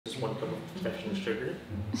1 cup of confectioner's sugar,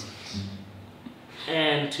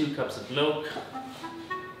 and 2 cups of milk.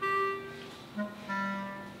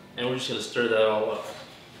 And we're just gonna stir that all up.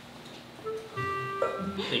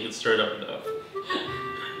 I think it's stirred up enough.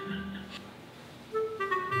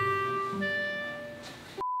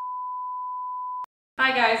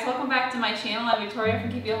 Hi guys, welcome back to my channel. I'm Victoria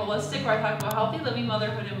from Keep It Holistic, where I talk about healthy living,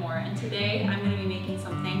 motherhood, and more. And today I'm going to be making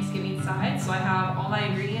some Thanksgiving sides. So I have all my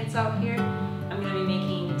ingredients out here. I'm going to be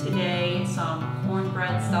making today some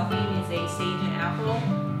cornbread stuffing. It's a sage and apple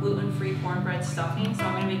gluten-free cornbread stuffing. So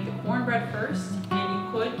I'm going to make the cornbread first, and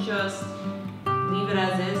you could just leave it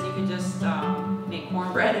as is. You could just make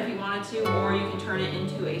cornbread if you wanted to, or you can turn it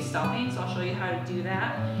into a stuffing. So I'll show you how to do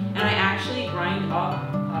that. And I actually grind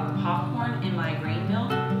up popcorn in my grain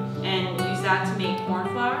mill and use that to make corn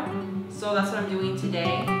flour. So that's what I'm doing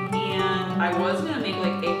today. And I was gonna make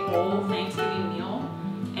like a whole Thanksgiving meal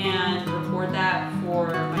and record that for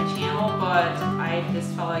my channel, but I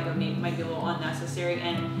just felt like it might be a little unnecessary,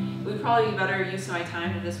 and it would probably be better use of my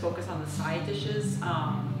time to just focus on the side dishes,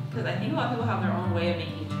 because I think a lot of people have their own way of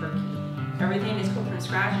making turkey. Everything is cooked from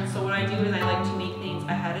scratch, and so what I do is I like to make things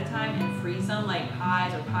ahead of time and freeze them, like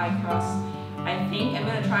pies or pie crusts. I think I'm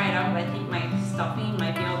gonna try it out, but I think my stuffing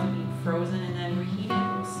might be able to be frozen and then reheated.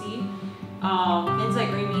 We'll see. Things like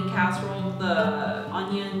green bean casserole, the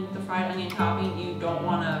fried onion topping, you don't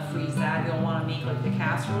want to freeze that. You'll want to make like the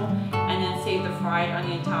casserole and then save the fried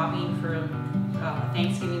onion topping for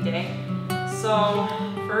Thanksgiving Day. So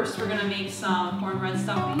first we're gonna make some cornbread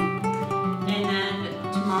stuffing, and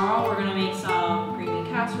then tomorrow we're gonna make some green bean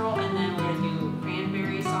casserole, and then we're gonna do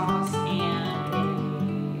cranberry sauce and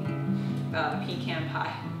pecan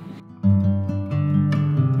pie.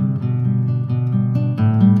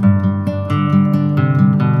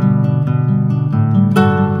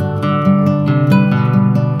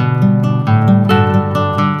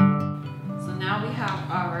 So now we have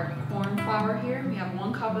our corn flour here. We have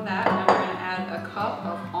 1 cup of that, and we're going to add a cup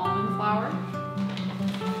of almond flour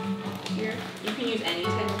here. You can use any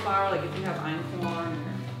type of flour, like if you have einkorn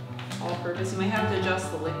or all-purpose. You might have to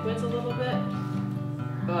adjust the liquids a little bit,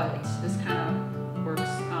 but this kind of works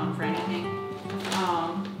for anything.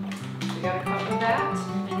 We got a cup of that,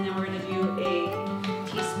 and then we're going to do a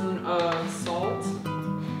teaspoon of salt,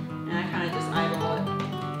 and I kind of just eyeball it,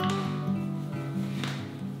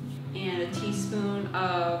 and a teaspoon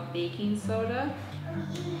of baking soda.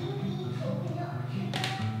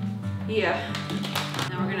 Yeah.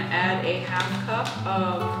 Now we're going to add a 1/2 cup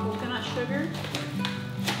of coconut sugar.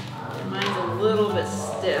 Mine's a little bit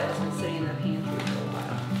stiff. It's been sitting in the pantry for a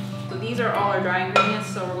while. So these are all our dry ingredients,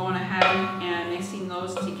 so we're going ahead and mixing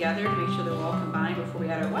those together to make sure they're well combined before we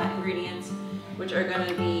add our wet ingredients, which are going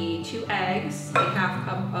to be 2 eggs, a 1/2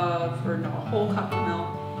 cup of, or no, a whole cup of milk,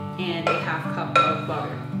 and a 1/2 cup of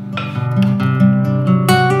butter.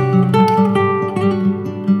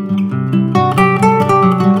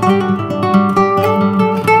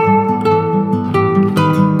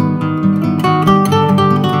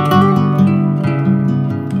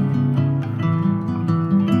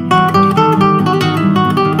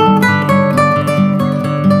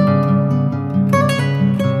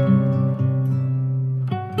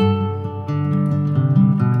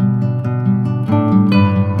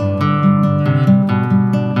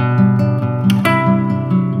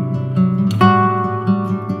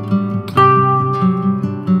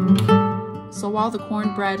 While the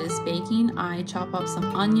cornbread is baking, I chop up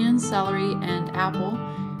some onion, celery, and apple,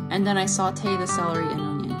 and then I saute the celery and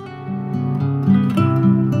onion.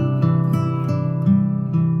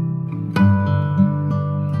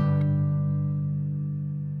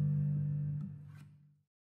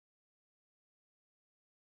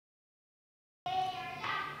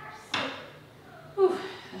 Whew,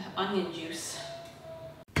 onion juice.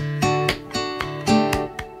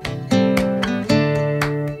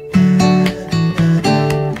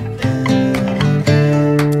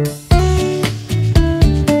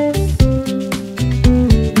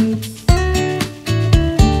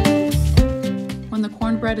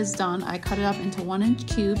 Bread is done, I cut it up into 1-inch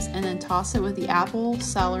cubes and then toss it with the apple,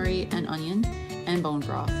 celery, and onion and bone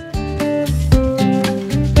broth.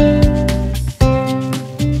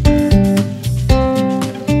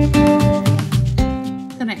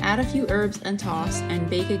 Then I add a few herbs and toss and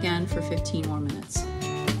bake again for 15 more minutes.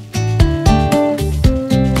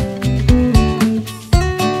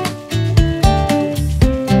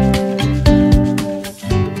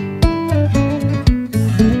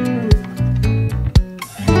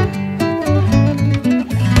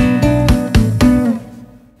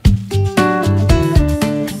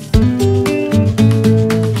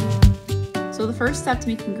 step to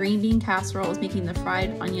making green bean casserole is making the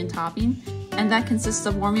fried onion topping. And that consists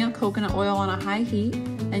of warming up coconut oil on a high heat.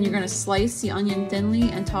 Then you're gonna slice the onion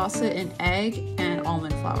thinly and toss it in egg and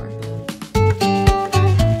almond flour.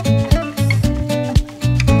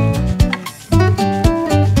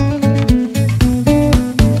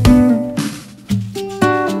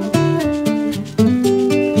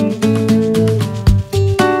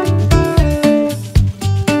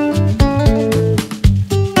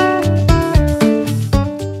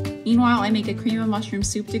 Mushroom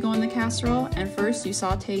soup to go in the casserole, and first you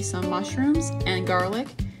saute some mushrooms and garlic,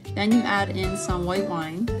 then you add in some white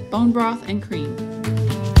wine, bone broth, and cream.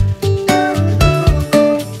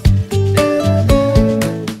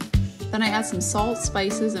 Then I add some salt,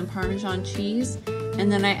 spices, and Parmesan cheese,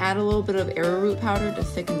 and then I add a little bit of arrowroot powder to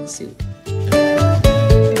thicken the soup.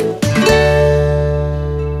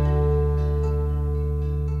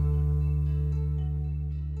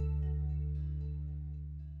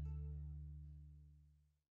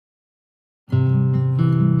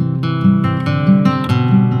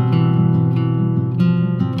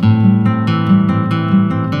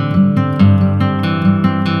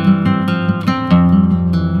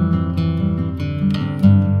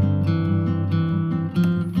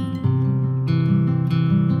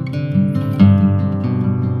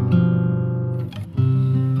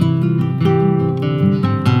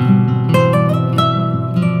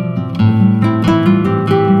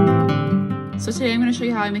 So today I'm going to show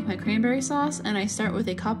you how I make my cranberry sauce, and I start with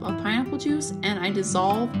a cup of pineapple juice and I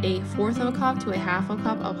dissolve a 1/4 of a cup to a 1/2 a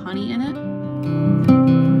cup of honey in it.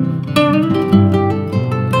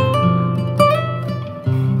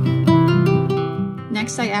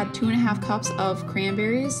 Next I add 2½ cups of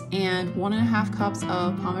cranberries and 1½ cups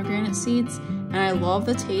of pomegranate seeds, and I love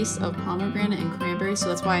the taste of pomegranate and cranberry, so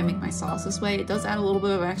that's why I make my sauce this way. It does add a little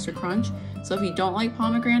bit of extra crunch, so if you don't like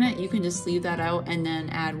pomegranate, you can just leave that out and then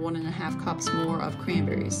add 1½ cups more of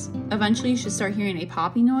cranberries. Eventually you should start hearing a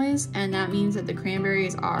popping noise, and that means that the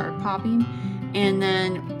cranberries are popping. And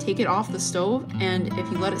then take it off the stove, and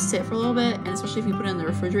if you let it sit for a little bit, and especially if you put it in the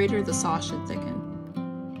refrigerator, the sauce should thicken.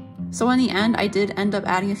 So in the end, I did end up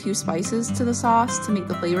adding a few spices to the sauce to make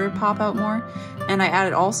the flavor pop out more, and I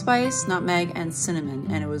added allspice, nutmeg, and cinnamon,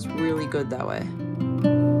 and it was really good that way.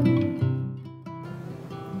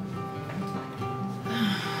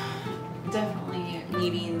 Definitely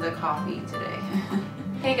needing the coffee today.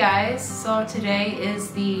 Hey guys, so today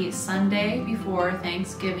is the Sunday before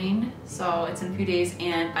Thanksgiving, so it's in a few days,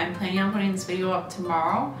 and I'm planning on putting this video up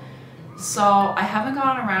tomorrow. So I haven't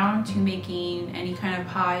gotten around to making any kind of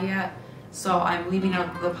pie yet, so I'm leaving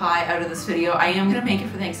out the pie out of this video. I am gonna make it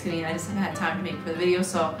for Thanksgiving, I just haven't had time to make it for the video,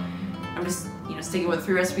 so I'm just, sticking with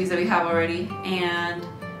 3 recipes that we have already, and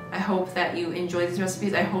I hope that you enjoy these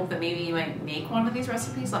recipes. I hope that maybe you might make one of these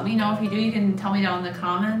recipes. Let me know if you do. You can tell me down in the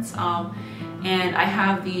comments. And I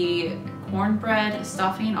have the cornbread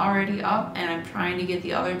stuffing already up, and I'm trying to get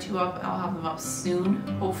the other 2 up. I'll have them up soon,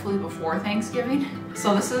 hopefully before Thanksgiving.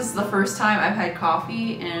 So this is the first time I've had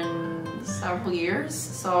coffee in several years,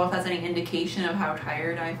 so if that's any indication of how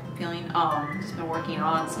tired I'm feeling, just been working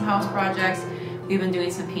on some house projects. We've been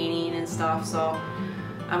doing some painting and stuff, so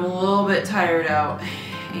I'm a little bit tired out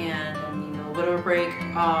and I need a little bit of a break.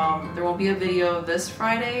 There won't be a video this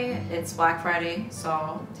Friday. It's Black Friday, so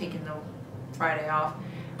I'm taking the Friday off,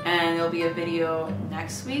 and there'll be a video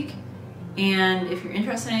next week. And if you're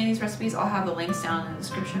interested in any of these recipes, I'll have the links down in the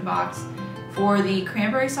description box. For the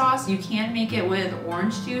cranberry sauce, you can make it with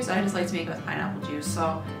orange juice. I just like to make it with pineapple juice,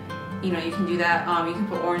 so you can do that. You can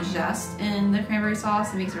put orange zest in the cranberry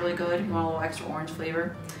sauce. It makes it really good if you want a little extra orange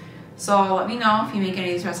flavor. So let me know if you make any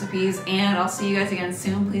of these recipes, and I'll see you guys again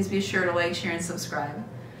soon. Please be sure to like, share, and subscribe.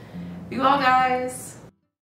 Be well, guys.